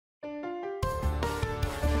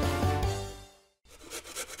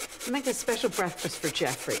I make a special breakfast for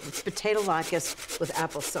Jeffrey. It's potato latkes with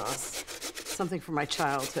applesauce. Something from my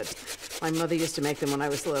childhood. My mother used to make them when I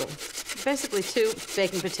was little. Basically 2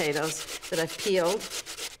 baking potatoes that I've peeled.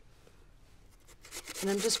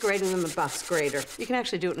 And I'm just grating them in the box grater. You can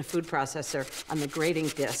actually do it in a food processor on the grating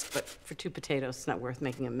disc, but for 2 potatoes, it's not worth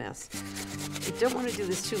making a mess. You don't want to do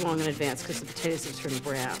this too long in advance because the potatoes have turned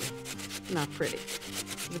brown. Not pretty.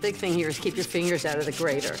 The big thing here is keep your fingers out of the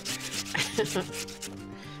grater.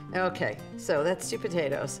 Okay, so that's 2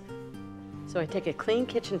 potatoes. So I take a clean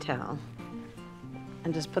kitchen towel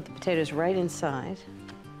and just put the potatoes right inside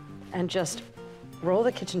and just roll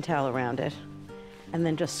the kitchen towel around it and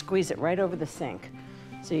then just squeeze it right over the sink.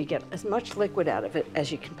 So you get as much liquid out of it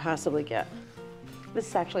as you can possibly get. This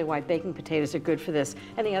is actually why baking potatoes are good for this.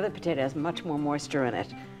 Any other potato has much more moisture in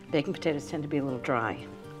it. Baking potatoes tend to be a little dry.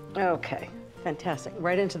 Okay, fantastic.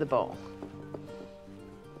 Right into the bowl.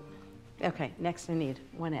 Okay, next I need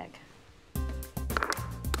 1 egg.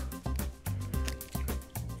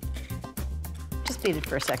 Just beat it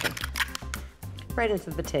for a second. Right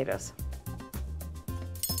into the potatoes.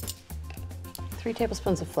 3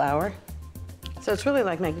 tablespoons of flour. So it's really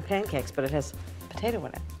like making pancakes, but it has potato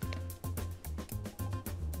in it.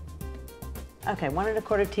 Okay, 1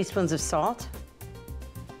 1/4 teaspoons of salt,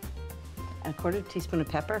 and 1/4 teaspoon of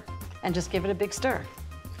pepper, and just give it a big stir.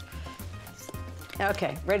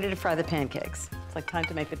 Okay, ready to fry the pancakes. It's like time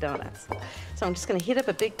to make the donuts. So I'm just gonna heat up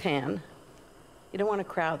a big pan. You don't wanna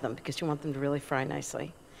crowd them because you want them to really fry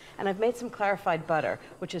nicely. And I've made some clarified butter,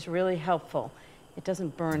 which is really helpful. It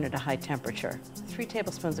doesn't burn at a high temperature. 3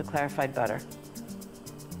 tablespoons of clarified butter.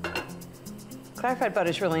 Clarified butter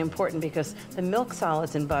is really important because the milk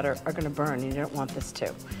solids in butter are gonna burn, and you don't want this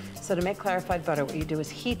to. So to make clarified butter, what you do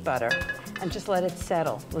is heat butter and just let it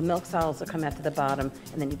settle. The milk solids will come out to the bottom,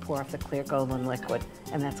 and then you pour off the clear golden liquid,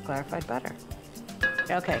 and that's clarified butter.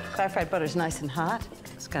 Okay, clarified butter is nice and hot.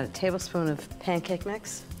 It's got a tablespoon of pancake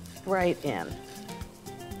mix right in.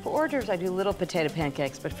 For hors d'oeuvres, I do little potato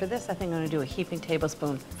pancakes, but for this, I think I'm gonna do a heaping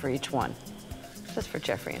tablespoon for each one, just for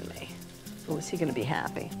Jeffrey and me. Oh, is he gonna be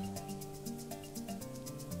happy?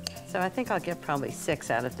 So I think I'll get probably 6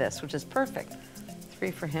 out of this, which is perfect. 3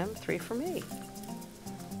 for him, 3 for me.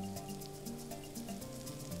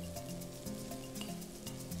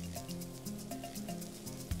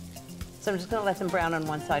 So I'm just gonna let them brown on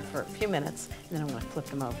one side for a few minutes, and then I'm gonna flip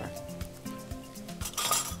them over.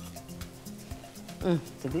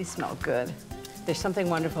 Do these smell good? There's something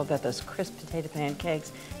wonderful about those crisp potato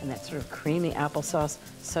pancakes and that sort of creamy applesauce.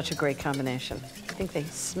 Such a great combination. I think they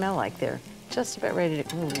smell like they're just about ready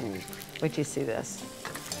to, wait till you see this.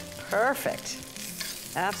 Perfect.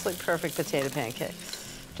 Absolutely perfect potato pancake.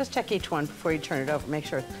 Just check each one before you turn it over. Make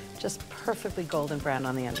sure it's just perfectly golden brown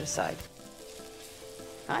on the underside.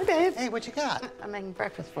 Hi, babe. Hey, what you got? I'm making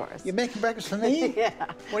breakfast for us. You're making breakfast for me? Yeah.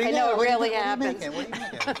 What do you I know, got? it rarely happens. What are you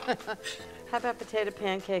making? How about potato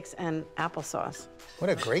pancakes and applesauce? What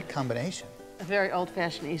a great combination. A very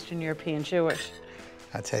old-fashioned Eastern European Jewish.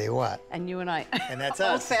 I'll tell you what. And you and I. And that's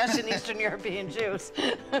us. Old-fashioned Eastern European Jews.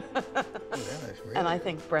 Ooh, that is really, And I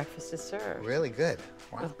think breakfast is served. really good.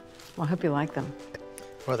 Wow. Well, I hope you like them.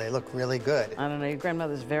 Well, they look really good. I don't know, your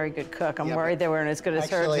grandmother's a very good cook. I'm Yeah, worried they weren't as good as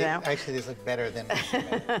hers now. Actually, these look better than.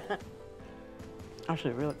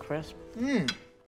 Actually, really crisp.